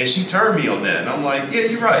 and she turned me on that, and I'm like, yeah,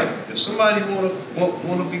 you're right. If somebody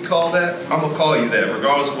wanna be called that, I'm gonna call you that,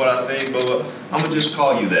 regardless of what I think. But I'm gonna just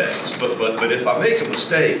call you that. But if I make a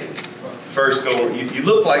mistake, first go. You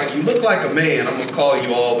look like a man. I'm gonna call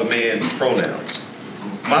you all the man pronouns.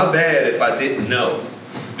 My bad if I didn't know,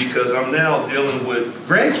 because I'm now dealing with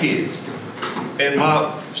grandkids, and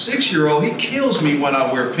my 6-year-old, he kills me when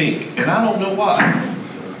I wear pink, and I don't know why.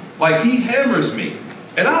 Like, he hammers me.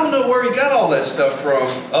 And I don't know where he got all that stuff from,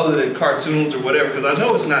 other than cartoons or whatever, because I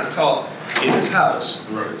know it's not taught in his house.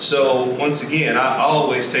 Right. So once again, I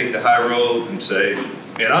always take the high road and say,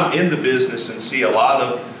 and I'm in the business and see a lot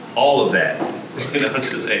of all of that. You know,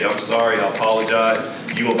 just, hey, I'm sorry, I apologize.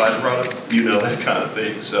 You gonna buy the product? You know, that kind of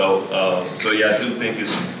thing. So yeah, I do think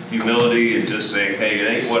it's humility and just saying, hey, it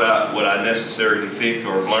ain't what I necessarily think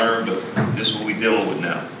or learn, but this is what we dealing with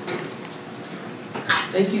now.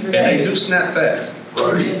 Thank you for that. And they do snap fast.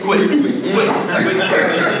 Right. Quick and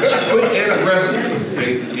aggressive.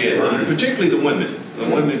 Yeah, particularly the women. The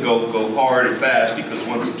women go hard and fast because,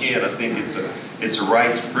 once again, I think it's a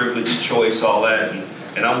rights, privilege, choice, all that,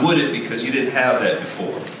 and I'm with it because you didn't have that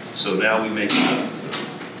before. So now we make it up.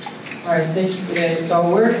 All right, thank you for that.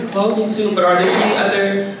 So we're closing soon, but are there any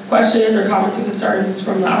other questions or comments and concerns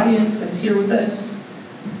from the audience that's here with us?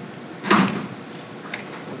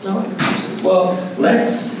 No other questions? Well,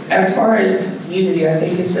 as far as unity, I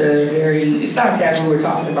think it's not taboo, we're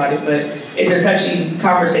talking about it, but it's a touchy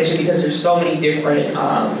conversation because there's so many different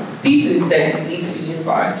pieces that need to be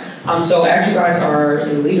unified. So as you guys are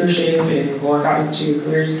in leadership and going out into your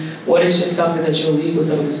careers, what is just something that you'll leave with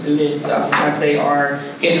some of the students as they are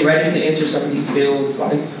getting ready to enter some of these fields,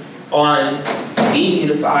 like on being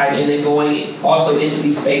unified and then going also into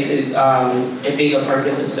these spaces and being a part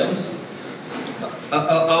of themselves?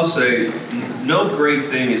 I'll say, no great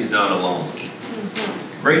thing is done alone.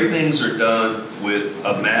 Great things are done with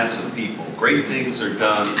a mass of people. Great things are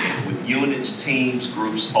done with units, teams,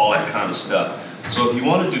 groups, all that kind of stuff. So if you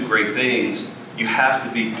want to do great things, you have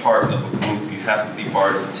to be part of a group, you have to be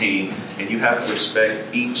part of a team, and you have to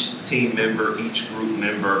respect each team member, each group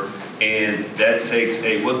member, and that takes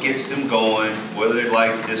what gets them going, whether they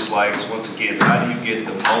likes, dislikes. Once again, how do you get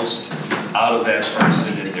the most out of that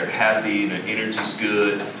person and they're happy and their energy's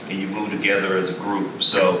good and you move together as a group.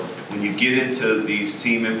 So when you get into these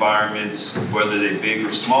team environments, whether they're big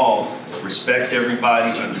or small, respect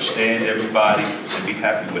everybody, understand everybody, and be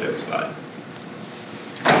happy with everybody.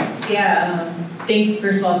 Yeah,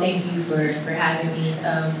 first of all, thank you for having me.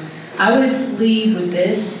 I would leave with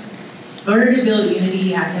this. In order to build unity,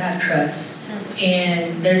 you have to have trust.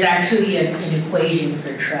 And there's actually an equation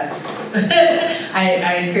for trust.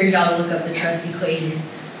 I encourage y'all to look up the trust equation.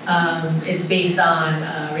 It's based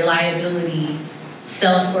on reliability,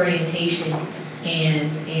 self-orientation,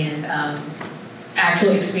 and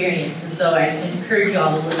actual experience. And so I encourage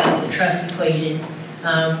y'all to look up the trust equation.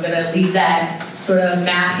 I'm gonna leave that sort of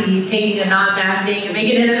mathy, taking a non-math thing and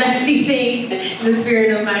making it a mathy thing, in the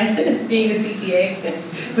spirit of my being a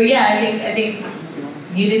CPA. But yeah, I think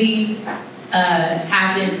unity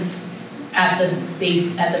happens at the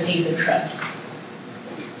pace of trust.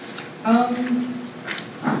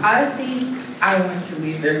 I think I want to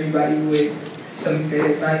leave everybody with some good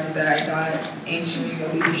advice that I got entering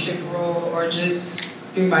a leadership role or just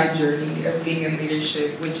through my journey of being in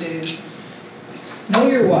leadership, which is know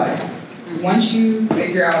your why. Once you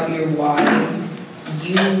figure out your why,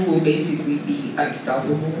 you will basically be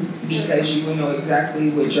unstoppable because you will know exactly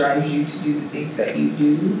what drives you to do the things that you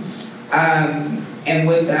do. And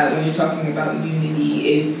with that, when you're talking about unity,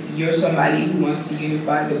 if you're somebody who wants to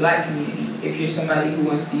unify the Black community, if you're somebody who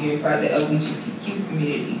wants to unify the LGBTQ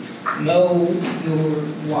community, know your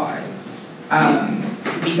why.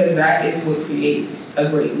 Because that is what creates a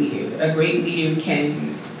great leader. A great leader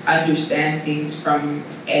can understand things from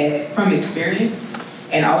experience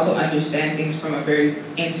and also understand things from a very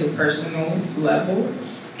interpersonal level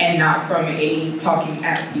and not from a talking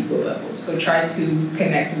at people level. So try to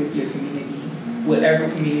connect with your community, whatever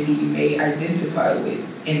community you may identify with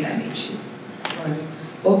in that nature. All right.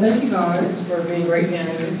 Well, thank you guys for being great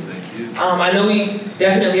panelists. Thank you. I know we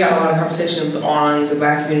definitely had a lot of conversations on the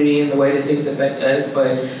Black community and the way that things affect us,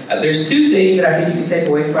 but there's two things that I think you can take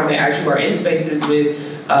away from it as you are in spaces with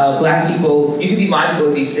Black people. You can be mindful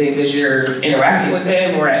of these things as you're interacting with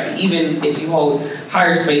them, or even if you hold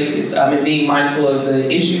higher spaces, and being mindful of the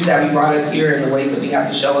issues that we brought up here and the ways that we have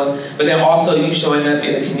to show up, but then also you showing up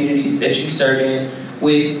in the communities that you serve in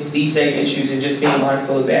with these same issues and just being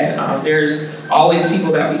mindful of that. There's always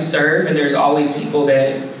people that we serve, and there's always people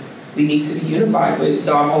that we need to be unified with.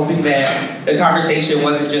 So I'm hoping that the conversation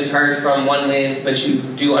wasn't just heard from one lens, but you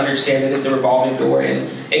do understand that it's a revolving door and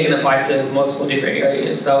it can apply to multiple different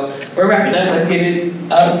areas. So we're wrapping up. Let's give it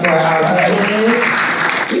up for our panelists.